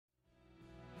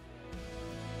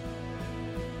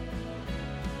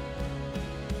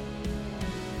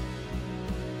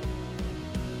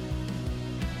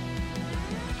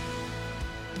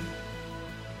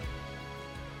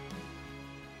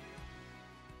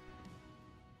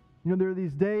There are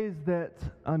these days that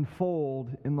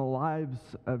unfold in the lives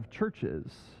of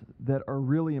churches that are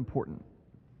really important.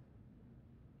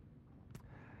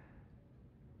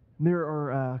 There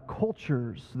are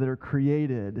cultures that are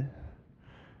created,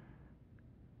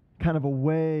 kind of a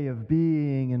way of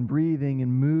being and breathing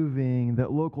and moving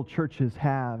that local churches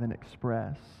have and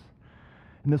express.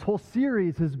 And this whole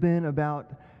series has been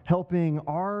about helping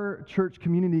our church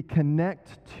community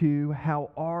connect to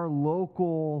how our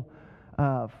local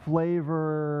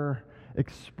flavor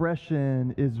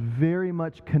expression is very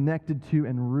much connected to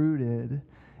and rooted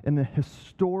in the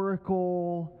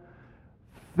historical,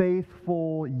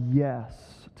 faithful yes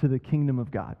to the kingdom of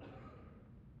God.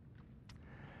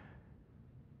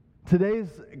 Today's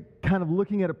kind of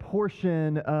looking at a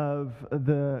portion of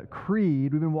the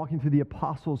Creed. We've been walking through the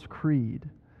Apostles' Creed.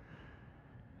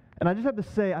 And I just have to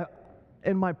say,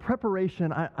 in my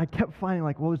preparation, I kept finding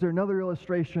is there another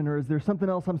illustration or is there something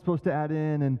else I'm supposed to add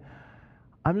in? And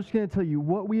I'm just going to tell you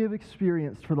what we have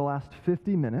experienced for the last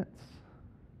 50 minutes,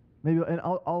 maybe, and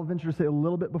I'll venture to say a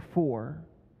little bit before,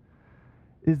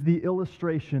 is the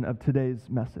illustration of today's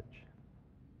message.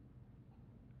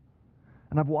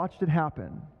 And I've watched it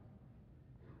happen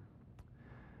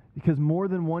because more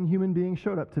than one human being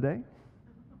showed up today.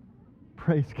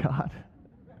 Praise God.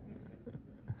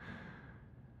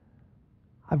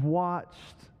 I've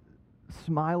watched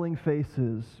smiling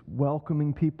faces,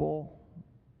 welcoming people.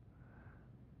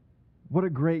 What a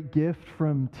great gift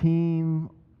from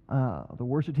the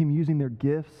worship team using their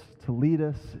gifts to lead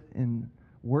us in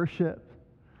worship.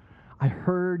 I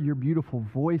heard your beautiful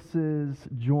voices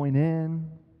join in.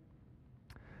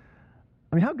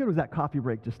 I mean, how good was that coffee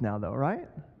break just now, though, right?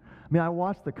 I mean, I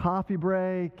watched the coffee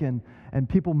break and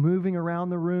people moving around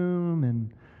the room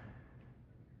and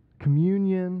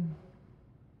communion.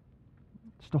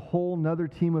 Just a whole nother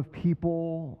team of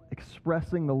people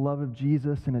expressing the love of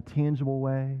Jesus in a tangible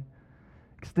way,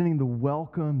 extending the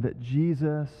welcome that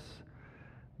Jesus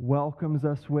welcomes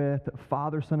us with,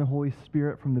 Father, Son, and Holy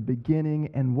Spirit from the beginning,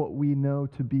 and what we know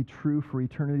to be true for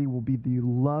eternity will be the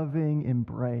loving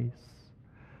embrace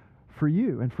for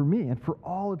you and for me and for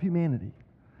all of humanity.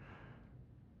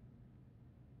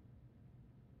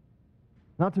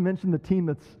 Not to mention the team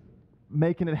that's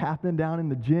making it happen down in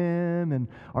the gym and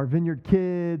our Vineyard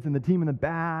kids and the team in the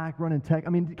back running tech. I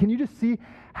mean, can you just see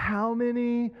how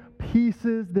many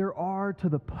pieces there are to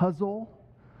the puzzle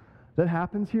that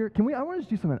happens here? I want to just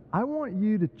do something. I want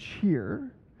you to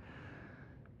cheer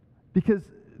because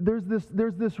there's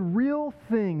this real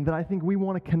thing that I think we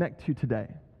want to connect to today.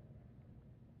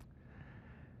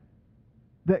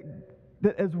 That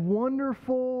as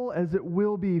wonderful as it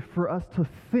will be for us to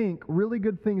think really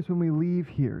good things when we leave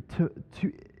here, to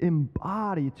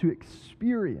embody, to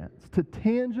experience, to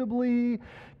tangibly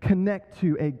connect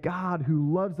to a God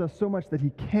who loves us so much that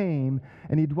He came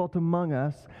and He dwelt among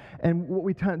us. And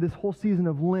this whole season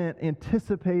of Lent,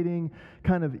 anticipating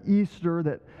kind of Easter,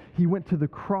 that He went to the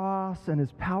cross and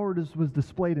His power was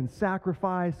displayed in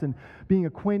sacrifice and being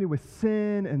acquainted with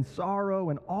sin and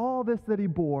sorrow and all this that He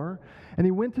bore. And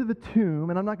He went to the tomb,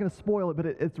 and I'm not going to spoil it, but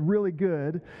it's really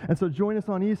good. And so join us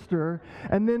on Easter.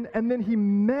 And then He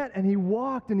met and He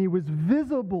walked and He was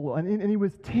visible and He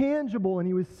was tangible and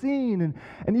He was seen.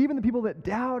 And even the people that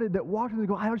doubted, that walked and they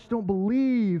go, I just don't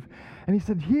believe. And He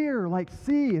said, here,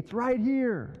 see, it's right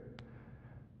here.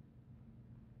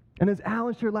 And as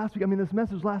Alan shared last week, this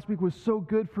message last week was so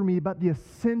good for me about the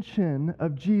ascension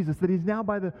of Jesus, that He's now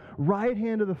by the right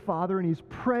hand of the Father and He's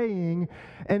praying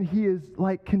and He is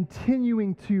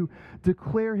continuing to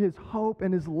declare His hope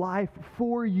and His life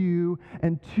for you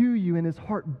and to you, and His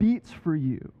heart beats for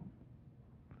you.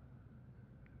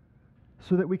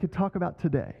 So that we could talk about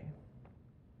today.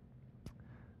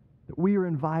 That we are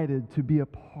invited to be a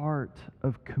part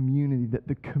of community, that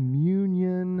the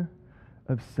communion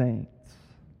of saints.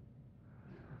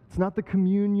 It's not the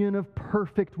communion of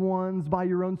perfect ones by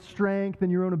your own strength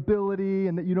and your own ability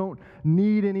and that you don't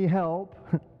need any help.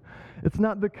 It's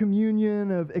not the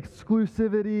communion of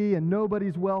exclusivity and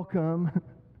nobody's welcome.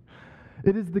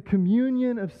 It is the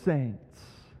communion of saints.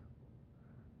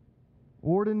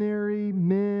 Ordinary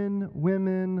men,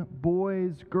 women,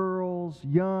 boys, girls,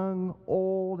 young,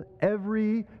 old,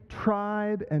 every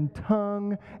tribe and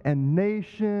tongue and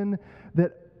nation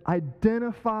that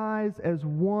identifies as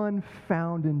one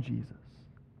found in Jesus.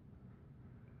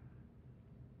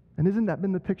 And isn't that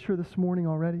been the picture this morning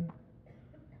already?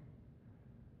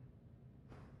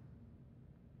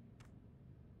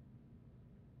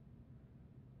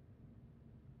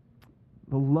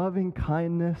 The loving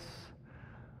kindness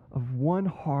of one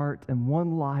heart and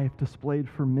one life displayed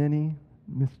for many,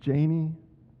 Miss Janie,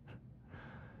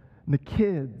 And the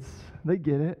kids, they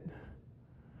get it.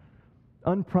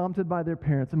 Unprompted by their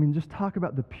parents. I mean, just talk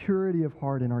about the purity of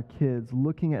heart in our kids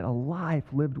looking at a life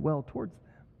lived well towards them.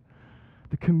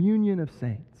 The communion of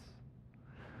saints.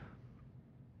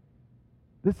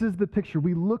 This is the picture.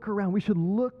 We look around. We should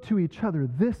look to each other.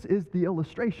 This is the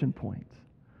illustration point.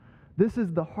 This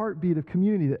is the heartbeat of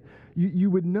community, that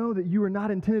you would know that you are not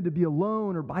intended to be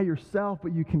alone or by yourself,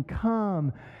 but you can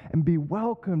come and be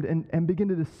welcomed and begin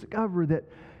to discover that,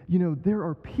 there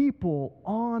are people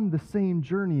on the same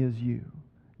journey as you.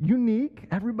 Unique,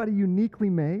 everybody uniquely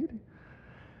made.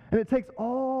 And it takes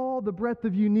all the breadth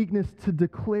of uniqueness to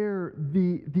declare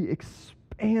the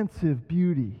expansive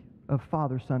beauty of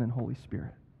Father, Son, and Holy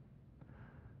Spirit.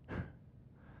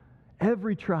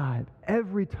 Every tribe,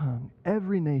 every tongue,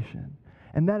 every nation.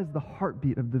 And that is the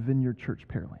heartbeat of the Vineyard Church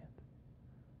Pearland.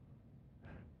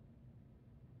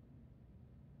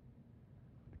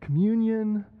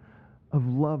 Communion of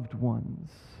loved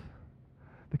ones.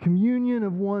 The communion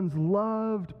of ones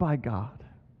loved by God.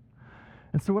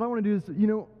 And so what I want to do is,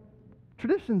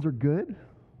 traditions are good.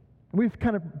 We've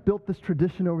kind of built this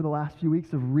tradition over the last few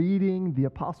weeks of reading the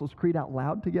Apostles' Creed out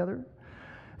loud together.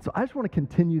 So I just want to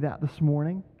continue that this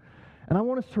morning. And I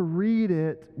want us to read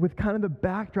it with kind of the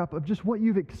backdrop of just what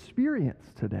you've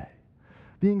experienced today.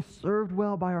 Being served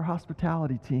well by our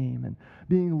hospitality team, and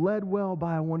being led well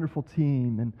by a wonderful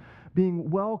team, and being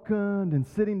welcomed and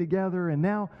sitting together, and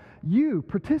now you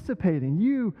participating,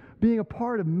 you being a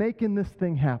part of making this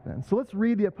thing happen. So let's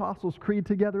read the Apostles' Creed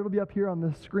together. It'll be up here on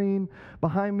the screen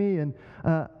behind me, and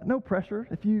no pressure.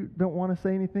 If you don't want to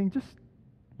say anything, just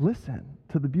listen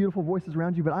to the beautiful voices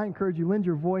around you, but I encourage you, lend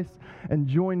your voice and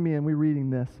join me in we reading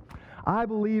this. I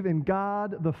believe in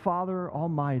God, the Father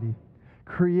Almighty,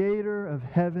 creator of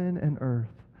heaven and earth.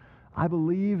 I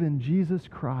believe in Jesus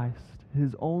Christ,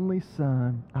 his only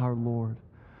Son, our Lord,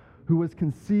 who was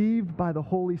conceived by the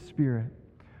Holy Spirit,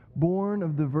 born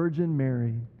of the Virgin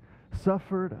Mary,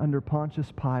 suffered under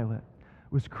Pontius Pilate,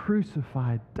 was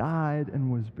crucified, died, and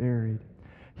was buried.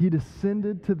 He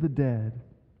descended to the dead.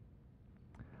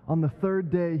 On the third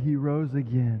day he rose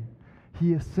again.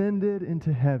 He ascended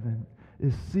into heaven,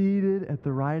 is seated at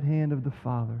the right hand of the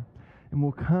Father, and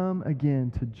will come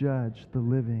again to judge the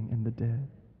living and the dead.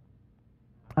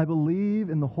 I believe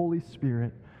in the Holy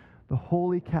Spirit, the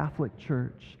Holy Catholic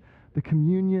Church, the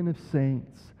communion of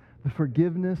saints, the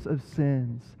forgiveness of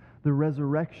sins, the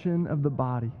resurrection of the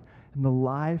body, and the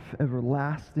life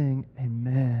everlasting.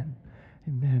 Amen.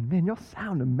 Amen. Man, y'all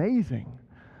sound amazing.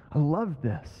 I love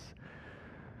this.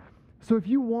 So if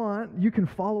you want, you can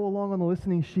follow along on the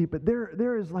listening sheet, but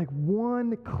there is like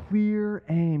one clear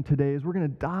aim today is we're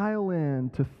going to dial in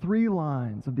to 3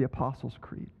 lines of the Apostles'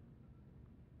 Creed.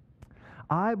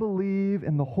 I believe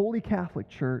in the Holy Catholic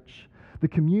Church, the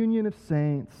communion of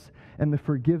saints, and the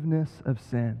forgiveness of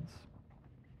sins.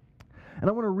 And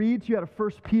I want to read to you out of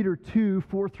 1 Peter 2,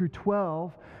 4 through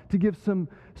 12 to give some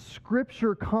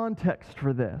scripture context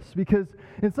for this. Because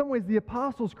in some ways, the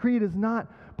Apostles' Creed is not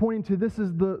pointing to this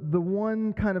is the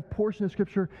one kind of portion of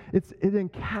Scripture. It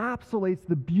encapsulates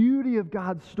the beauty of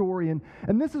God's story. And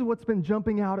this is what's been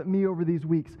jumping out at me over these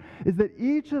weeks, is that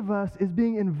each of us is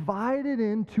being invited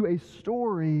into a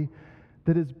story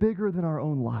that is bigger than our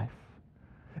own life.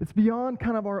 It's beyond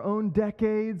kind of our own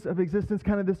decades of existence,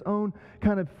 kind of this own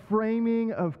kind of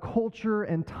framing of culture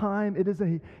and time. It is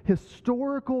a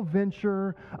historical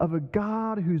venture of a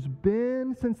God who's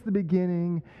been since the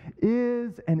beginning,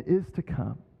 is, and is to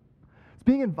come. It's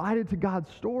being invited to God's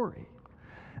story.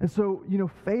 And so,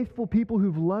 faithful people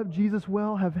who've loved Jesus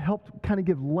well have helped kind of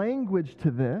give language to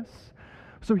this.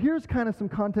 So here's kind of some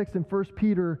context in 1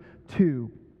 Peter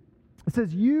 2. It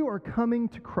says, "You are coming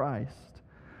to Christ,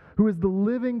 who is the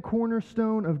living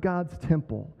cornerstone of God's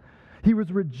temple. He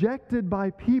was rejected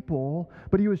by people,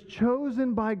 but he was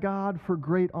chosen by God for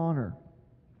great honor.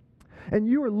 And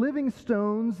you are living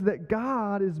stones that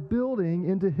God is building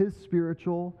into his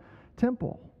spiritual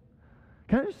temple."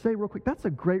 Can I just say real quick, that's a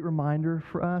great reminder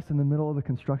for us in the middle of a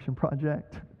construction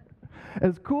project.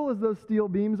 As cool as those steel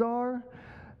beams are,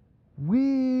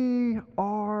 we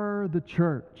are the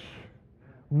church.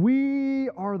 We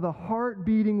are the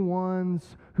heart-beating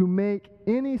ones who make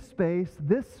any space,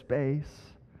 this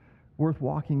space, worth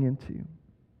walking into.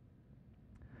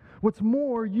 What's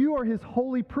more, you are his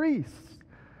holy priests.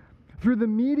 Through the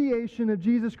mediation of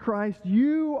Jesus Christ,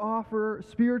 you offer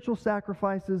spiritual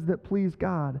sacrifices that please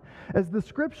God. As the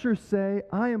scriptures say,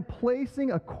 I am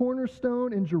placing a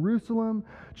cornerstone in Jerusalem,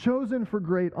 chosen for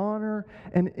great honor,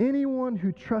 and anyone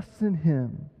who trusts in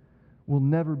him will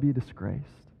never be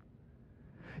disgraced.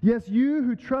 Yes, you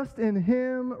who trust in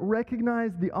him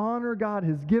recognize the honor God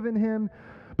has given him,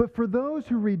 But for those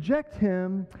who reject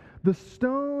him, the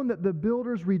stone that the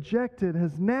builders rejected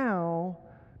has now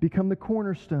become the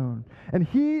cornerstone. And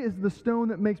he is the stone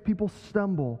that makes people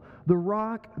stumble, the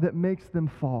rock that makes them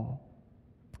fall.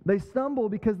 They stumble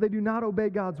because they do not obey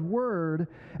God's word,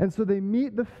 and so they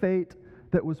meet the fate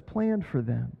that was planned for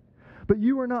them. But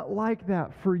you are not like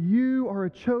that, for you are a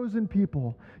chosen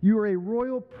people. You are a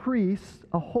royal priest,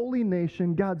 a holy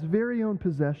nation, God's very own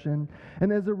possession, and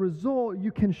as a result,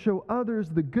 you can show others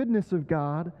the goodness of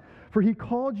God, for he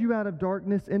called you out of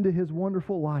darkness into his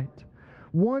wonderful light.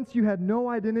 Once you had no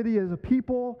identity as a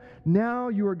people, now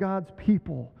you are God's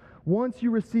people. Once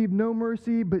you received no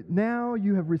mercy, but now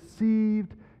you have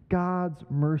received God's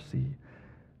mercy.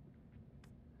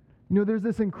 You know, there's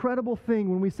this incredible thing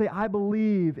when we say, I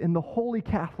believe in the Holy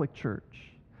Catholic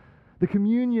Church, the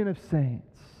communion of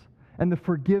saints, and the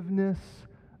forgiveness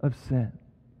of sin.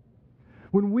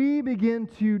 When we begin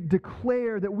to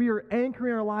declare that we are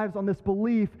anchoring our lives on this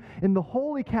belief in the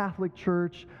Holy Catholic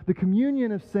Church, the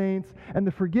communion of saints, and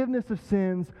the forgiveness of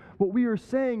sins, what we are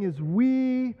saying is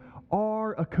we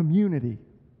are a community.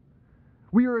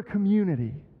 We are a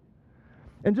community.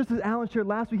 And just as Alan shared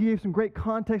last week, he gave some great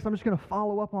context. I'm just going to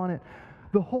follow up on it.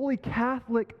 The Holy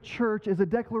Catholic Church is a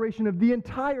declaration of the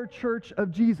entire Church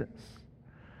of Jesus.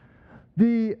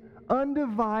 The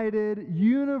undivided,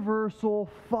 universal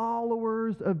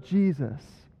followers of Jesus.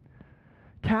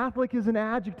 Catholic is an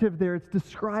adjective there. It's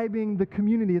describing the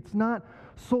community. It's not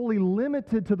solely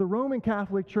limited to the Roman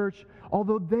Catholic Church,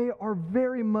 although they are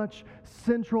very much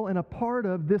central and a part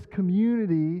of this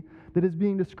community that is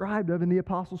being described of in the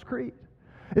Apostles' Creed.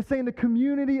 It's saying the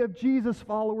community of Jesus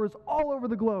followers all over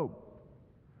the globe.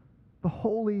 The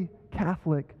Holy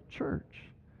Catholic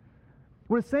Church.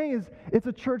 What it's saying is it's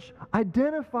a church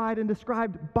identified and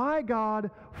described by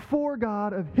God, for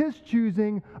God, of his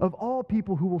choosing, of all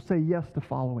people who will say yes to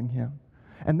following him.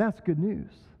 And that's good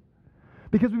news.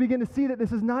 Because we begin to see that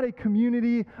this is not a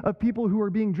community of people who are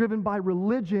being driven by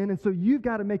religion, and so you've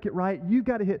got to make it right. You've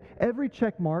got to hit every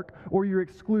check mark or you're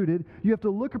excluded. You have to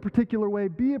look a particular way,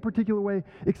 be a particular way,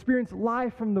 experience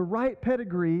life from the right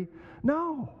pedigree.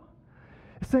 No.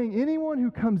 It's saying anyone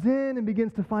who comes in and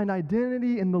begins to find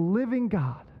identity in the living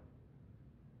God,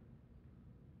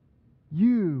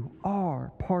 you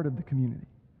are part of the community.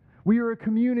 We are a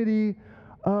community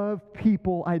of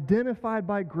people identified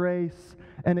by grace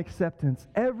and acceptance.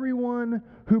 Everyone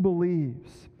who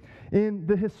believes. In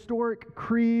the historic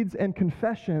creeds and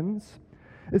confessions,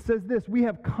 it says this: we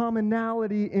have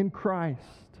commonality in Christ.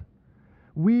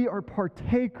 We are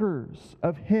partakers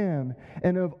of him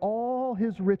and of all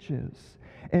his riches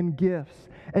and gifts.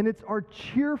 And it's our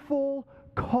cheerful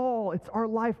call, it's our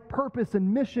life purpose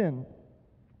and mission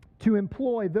to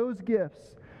employ those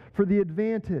gifts for the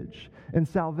advantage and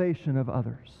salvation of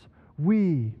others.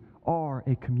 We are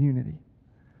a community.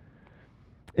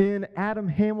 In Adam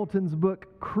Hamilton's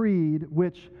book, Creed,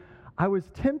 which I was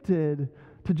tempted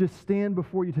to just stand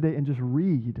before you today and just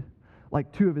read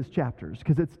like 2 of his chapters,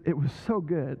 because it was so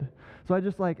good. So I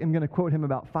just am going to quote him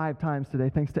about 5 times today,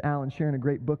 thanks to Alan sharing a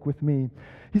great book with me.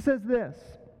 He says this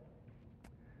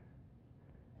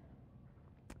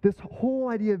whole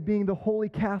idea of being the Holy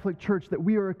Catholic Church, that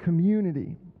we are a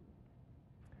community,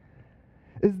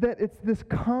 is that it's this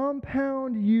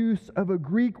compound use of a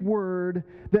Greek word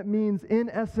that means, in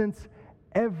essence,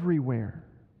 everywhere.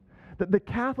 That the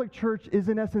Catholic Church is,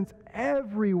 in essence,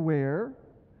 everywhere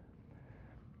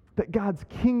that God's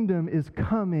kingdom is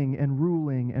coming and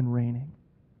ruling and reigning.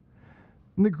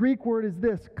 And the Greek word is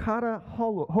this, kata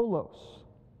holos,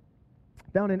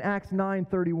 down in Acts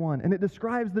 9:31. And it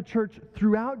describes the church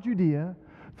throughout Judea,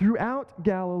 throughout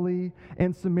Galilee,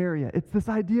 and Samaria. It's this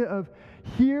idea of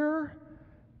here,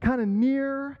 kind of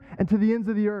near, and to the ends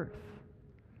of the earth.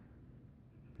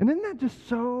 And isn't that just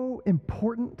so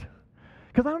important?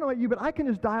 Because I don't know about you, but I can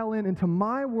just dial into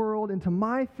my world, into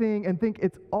my thing, and think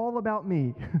it's all about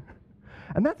me.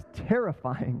 And that's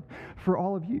terrifying for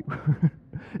all of you.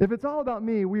 If it's all about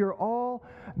me, we are all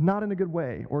not in a good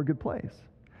way or a good place.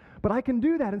 But I can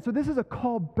do that. And so this is a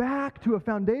call back to a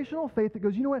foundational faith that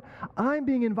goes, you know what? I'm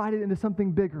being invited into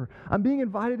something bigger. I'm being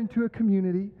invited into a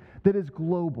community that is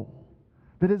global,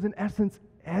 that is in essence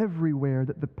everywhere,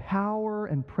 that the power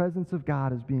and presence of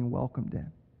God is being welcomed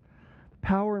in. The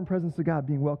power and presence of God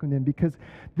being welcomed in, because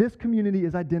this community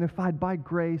is identified by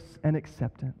grace and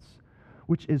acceptance,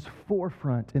 which is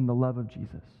forefront in the love of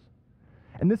Jesus.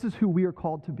 And this is who we are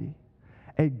called to be.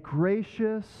 A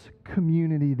gracious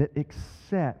community that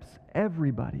accepts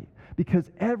everybody, because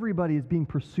everybody is being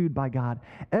pursued by God.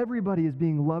 Everybody is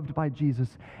being loved by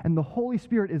Jesus. And the Holy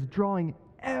Spirit is drawing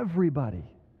everybody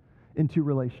into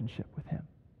relationship with him.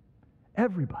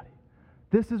 Everybody.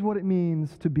 This is what it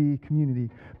means to be community.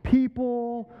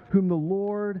 People whom the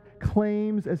Lord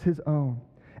claims as his own.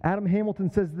 Adam Hamilton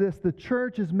says this: the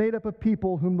church is made up of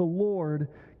people whom the Lord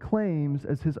claims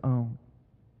as his own.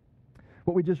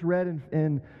 What we just read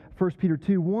in 1 Peter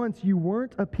 2, once you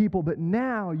weren't a people, but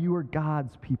now you are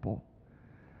God's people.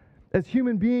 As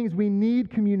human beings, we need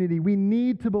community. We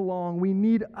need to belong. We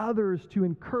need others to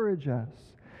encourage us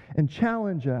and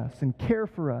challenge us and care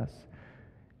for us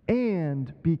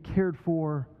and be cared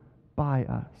for by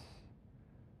us.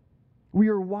 We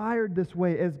are wired this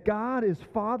way. As God is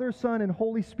Father, Son, and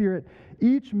Holy Spirit,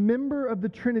 each member of the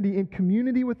Trinity in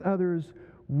community with others,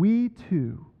 we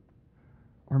too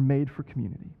are made for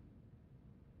community.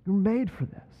 We're made for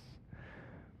this.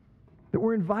 That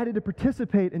we're invited to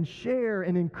participate and share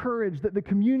and encourage, that the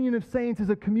communion of saints is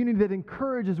a community that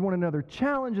encourages one another,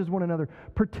 challenges one another,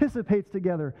 participates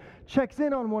together, checks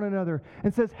in on one another,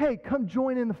 and says, hey, come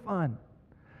join in the fun.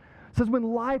 Says when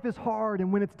life is hard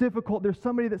and when it's difficult, there's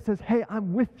somebody that says, hey,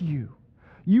 I'm with you.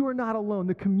 You are not alone.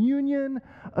 The communion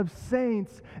of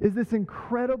saints is this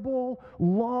incredible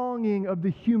longing of the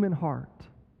human heart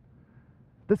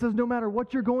that says no matter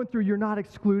what you're going through, you're not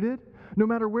excluded. No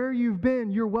matter where you've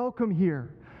been, you're welcome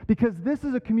here. Because this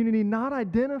is a community not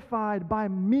identified by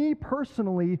me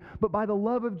personally, but by the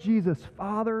love of Jesus,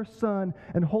 Father, Son,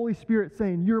 and Holy Spirit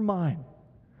saying, you're mine.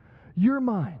 You're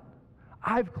mine.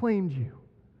 I've claimed you.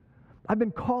 I've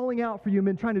been calling out for you and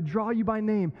been trying to draw you by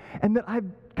name. And that I've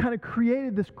kind of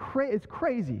created this, it's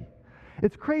crazy.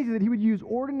 It's crazy that he would use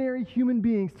ordinary human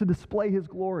beings to display his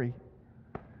glory.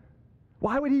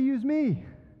 Why would he use me?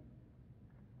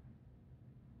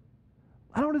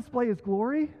 I don't display his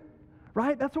glory,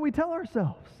 right? That's what we tell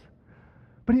ourselves.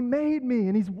 But he made me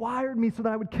and he's wired me so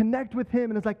that I would connect with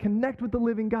him. And as I connect with the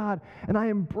living God and I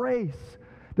embrace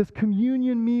this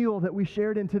communion meal that we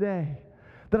shared in today,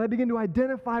 that I begin to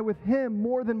identify with him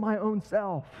more than my own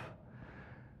self.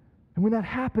 And when that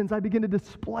happens, I begin to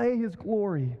display his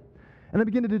glory. And I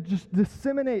begin to just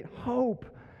disseminate hope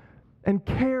and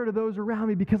care to those around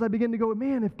me because I begin to go,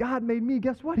 man, if God made me,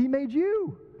 guess what? He made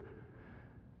you.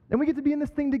 And we get to be in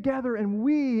this thing together, and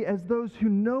we, as those who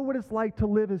know what it's like to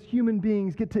live as human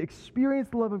beings, get to experience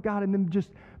the love of God and then just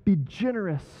be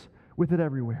generous with it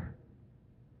everywhere.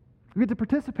 We get to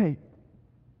participate.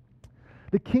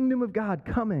 The kingdom of God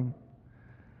coming.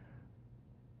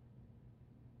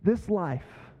 This life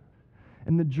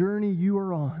and the journey you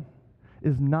are on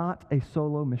is not a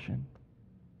solo mission.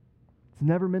 It's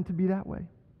never meant to be that way.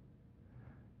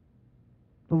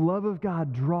 The love of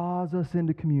God draws us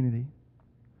into community.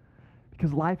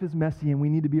 Because life is messy and we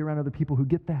need to be around other people who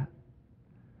get that.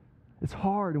 It's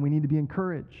hard and we need to be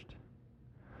encouraged.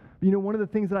 You know, one of the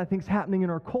things that I think is happening in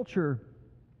our culture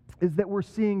is that we're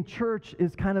seeing church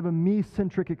is kind of a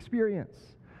me-centric experience.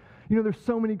 You know, there's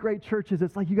so many great churches.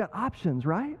 It's like you got options,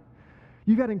 right?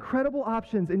 You got incredible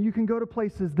options and you can go to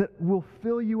places that will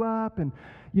fill you up and,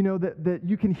 you know, that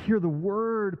you can hear the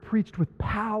word preached with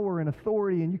power and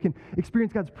authority and you can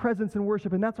experience God's presence and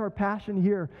worship. And that's our passion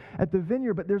here at the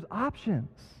Vineyard. But there's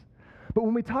options. But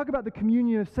when we talk about the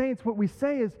communion of saints, what we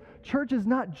say is church is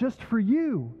not just for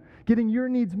you getting your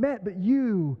needs met, but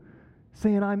you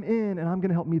saying, I'm in and I'm going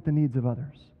to help meet the needs of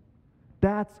others.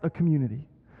 That's a community.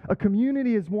 A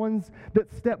community is ones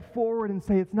that step forward and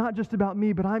say, it's not just about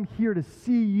me, but I'm here to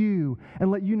see you and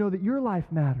let you know that your life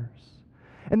matters.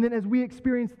 And then as we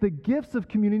experience the gifts of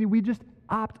community, we just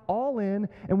opt all in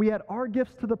and we add our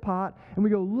gifts to the pot and we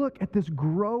go, look at this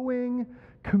growing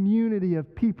community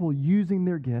of people using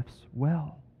their gifts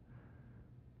well.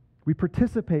 We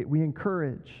participate, we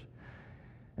encourage.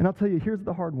 And I'll tell you, here's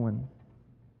the hard one.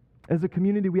 As a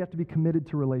community, we have to be committed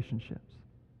to relationships.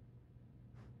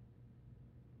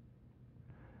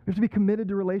 We have to be committed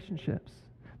to relationships.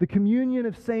 The communion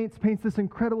of saints paints this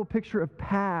incredible picture of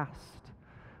past,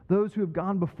 those who have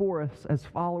gone before us as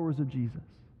followers of Jesus,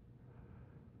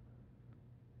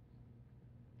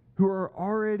 who are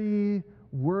already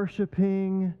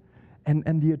worshiping,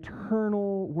 and the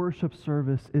eternal worship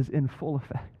service is in full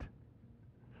effect.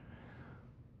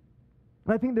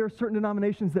 And I think there are certain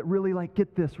denominations that really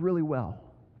get this really well.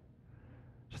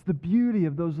 Just the beauty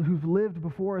of those who've lived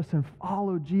before us and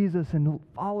followed Jesus and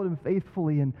followed him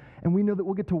faithfully, and we know that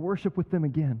we'll get to worship with them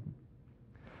again.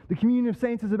 The communion of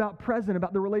saints is about present,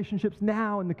 about the relationships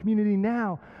now and the community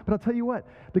now. But I'll tell you what,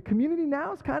 the community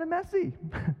now is kind of messy.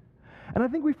 And I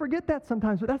think we forget that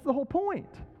sometimes, but that's the whole point.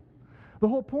 The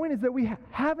whole point is that we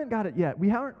haven't got it yet. We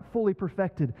haven't fully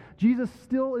perfected. Jesus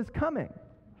still is coming.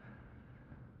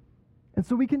 And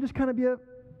so we can just kind of be a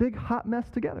big hot mess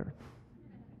together.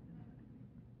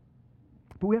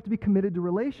 But we have to be committed to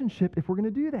relationship if we're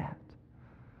going to do that.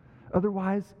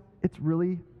 Otherwise, it's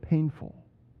really painful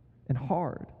and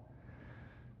hard.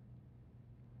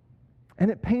 And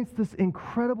it paints this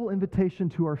incredible invitation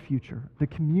to our future, the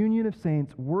communion of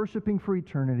saints worshiping for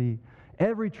eternity,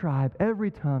 every tribe,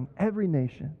 every tongue, every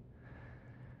nation.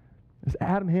 As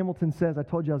Adam Hamilton says, I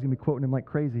told you I was going to be quoting him like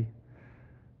crazy.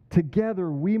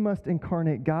 Together we must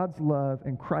incarnate God's love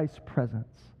and Christ's presence.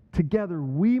 Together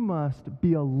we must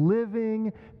be a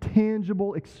living,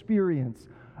 tangible experience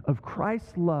of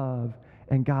Christ's love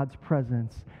and God's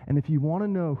presence. And if you want to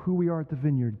know who we are at the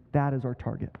Vineyard, that is our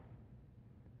target.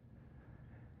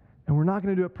 And we're not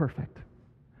going to do it perfect,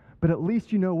 but at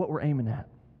least you know what we're aiming at.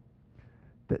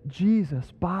 That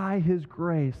Jesus, by His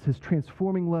grace, His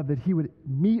transforming love, that He would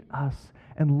meet us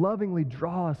and lovingly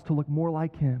draw us to look more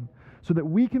like Him, so that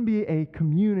we can be a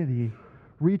community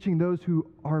reaching those who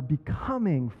are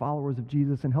becoming followers of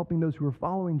Jesus and helping those who are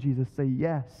following Jesus say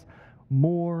yes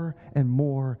more and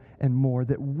more and more,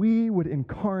 that we would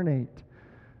incarnate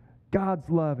God's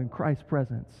love and Christ's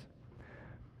presence.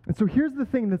 And so here's the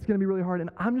thing that's going to be really hard, and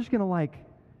I'm going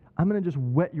to just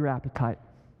whet your appetite.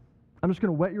 I'm just going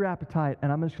to whet your appetite,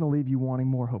 and I'm just going to leave you wanting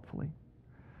more, hopefully.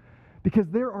 Because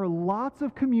there are lots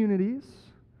of communities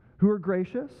who are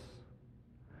gracious.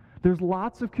 There's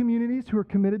lots of communities who are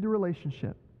committed to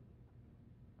relationship.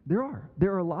 There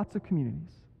are lots of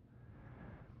communities.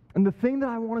 And the thing that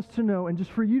I want us to know, and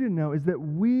just for you to know, is that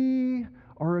we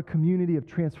are a community of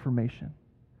transformation,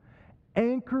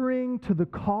 anchoring to the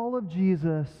call of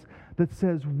Jesus that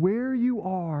says, where you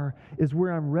are is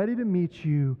where I'm ready to meet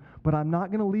you, but I'm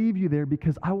not going to leave you there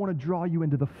because I want to draw you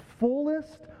into the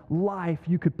fullest life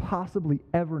you could possibly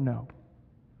ever know.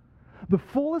 The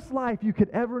fullest life you could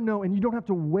ever know, and you don't have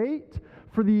to wait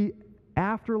for the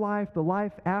afterlife, the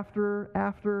life after,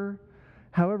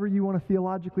 however you want to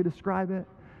theologically describe it,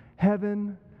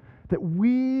 heaven, that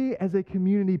we as a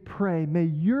community pray, may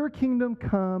your kingdom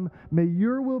come, may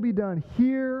your will be done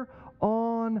here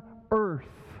on earth.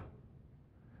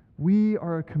 We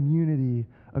are a community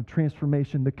of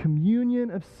transformation. The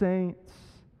communion of saints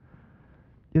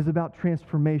is about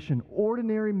transformation.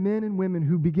 Ordinary men and women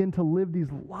who begin to live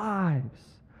these lives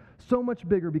so much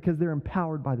bigger because they're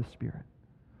empowered by the Spirit.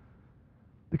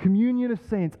 The communion of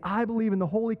saints, I believe in the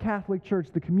Holy Catholic Church,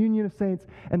 the communion of saints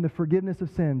and the forgiveness of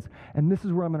sins. And this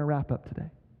is where I'm going to wrap up today.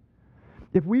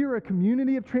 If we are a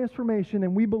community of transformation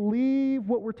and we believe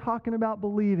what we're talking about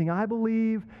believing, I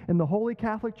believe in the Holy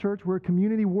Catholic Church, we're a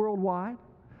community worldwide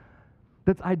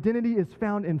that's identity is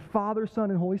found in Father,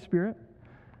 Son, and Holy Spirit.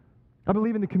 I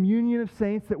believe in the communion of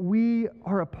saints, that we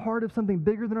are a part of something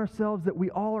bigger than ourselves, that we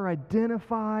all are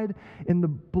identified in the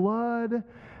blood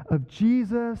of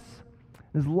Jesus,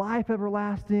 His life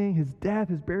everlasting, His death,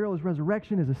 His burial, His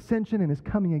resurrection, His ascension, and His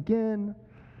coming again.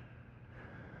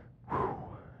 Whew.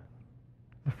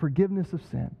 The forgiveness of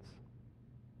sins.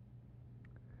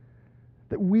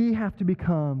 That we have to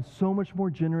become so much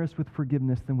more generous with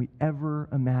forgiveness than we ever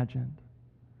imagined.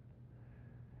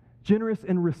 Generous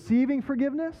in receiving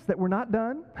forgiveness, that we're not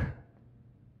done.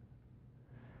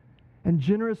 And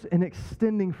generous in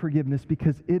extending forgiveness,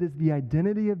 because it is the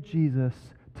identity of Jesus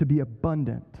to be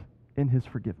abundant in His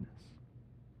forgiveness.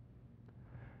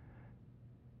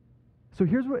 So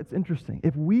here's what's interesting.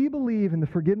 If we believe in the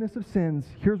forgiveness of sins,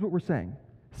 here's what we're saying.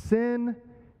 Sin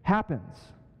happens.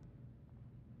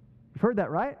 You've heard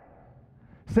that, right?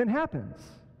 Sin happens.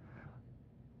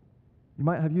 You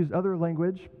might have used other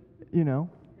language,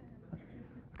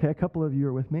 Okay, a couple of you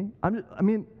are with me.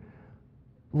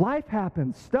 Life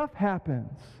happens. Stuff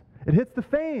happens. It hits the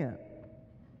fan.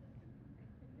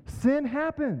 Sin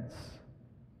happens.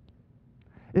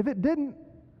 If it didn't,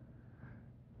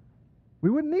 we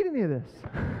wouldn't need any of this.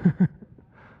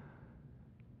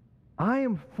 I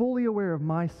am fully aware of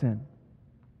my sin.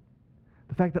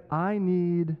 The fact that I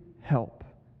need help.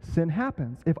 Sin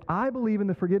happens. If I believe in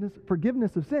the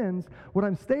forgiveness of sins, what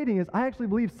I'm stating is I actually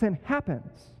believe sin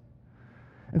happens.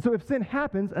 And so if sin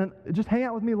happens, and just hang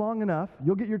out with me long enough,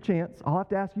 you'll get your chance. I'll have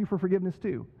to ask you for forgiveness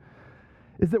too.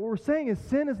 Is that what we're saying is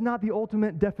sin is not the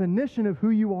ultimate definition of who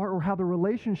you are or how the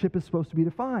relationship is supposed to be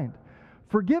defined.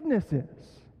 Forgiveness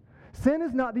is. Sin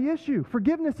is not the issue.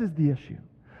 Forgiveness is the issue.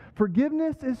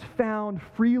 Forgiveness is found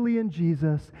freely in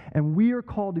Jesus, and we are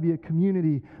called to be a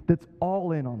community that's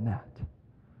all in on that.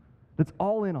 That's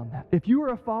all in on that. If you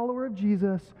are a follower of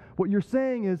Jesus, what you're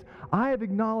saying is, I have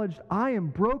acknowledged I am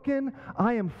broken,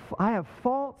 I have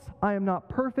faults, I am not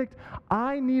perfect,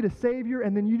 I need a Savior,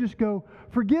 and then you just go,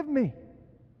 forgive me.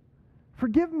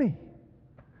 Forgive me.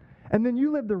 And then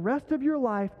you live the rest of your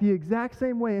life the exact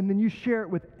same way, and then you share it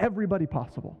with everybody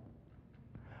possible.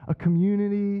 A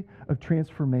community of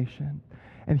transformation.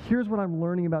 And here's what I'm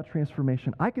learning about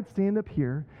transformation. I could stand up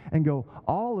here and go,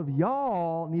 all of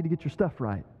y'all need to get your stuff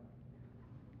right.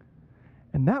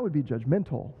 And that would be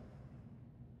judgmental.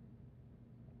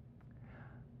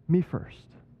 Me first.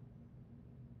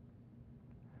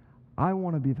 I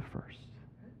want to be the first.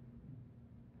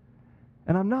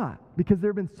 And I'm not, because there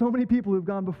have been so many people who've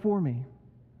gone before me.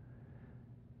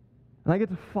 And I get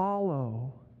to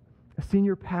follow a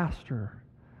senior pastor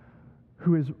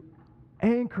who has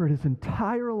anchored his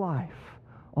entire life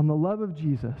on the love of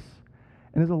Jesus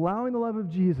and is allowing the love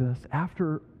of Jesus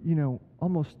after,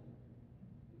 almost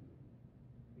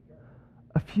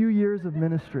a few years of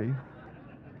ministry.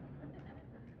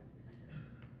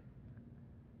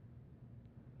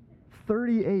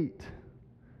 "38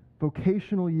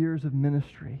 vocational years of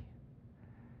ministry.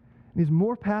 And he's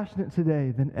more passionate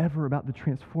today than ever about the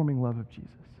transforming love of Jesus.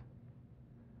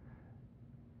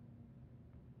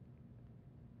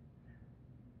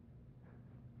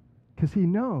 Because he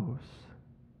knows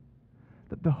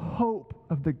that the hope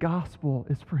of the gospel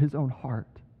is for his own heart.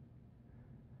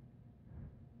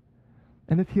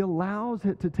 And if he allows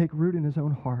it to take root in his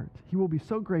own heart, he will be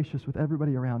so gracious with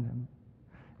everybody around him.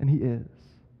 And he is.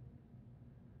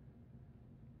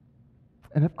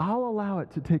 And if I'll allow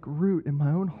it to take root in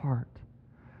my own heart,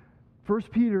 1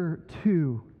 Peter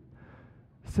 2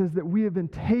 says that we have been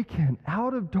taken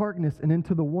out of darkness and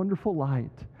into the wonderful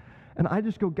light. And I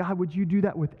just go, God, would you do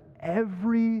that with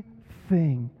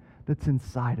everything that's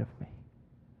inside of me?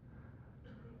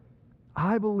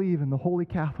 I believe in the Holy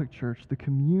Catholic Church, the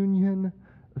communion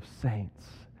of saints,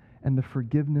 and the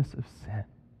forgiveness of sin,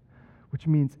 which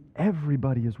means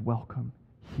everybody is welcome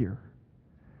here.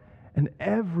 And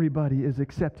everybody is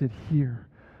accepted here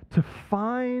to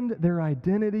find their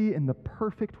identity in the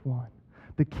perfect one,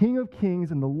 the King of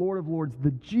Kings and the Lord of Lords,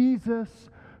 the Jesus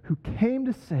who came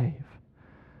to save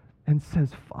and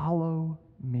says, follow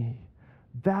me.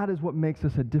 That is what makes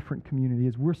us a different community,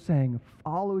 is we're saying,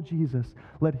 follow Jesus.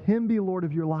 Let him be Lord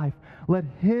of your life. Let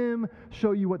him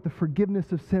show you what the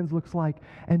forgiveness of sins looks like.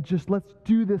 And just let's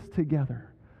do this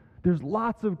together. There's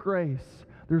lots of grace.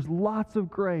 There's lots of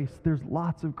grace. There's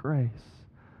lots of grace.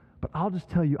 But I'll just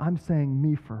tell you, I'm saying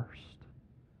me first.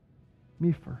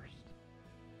 Me first.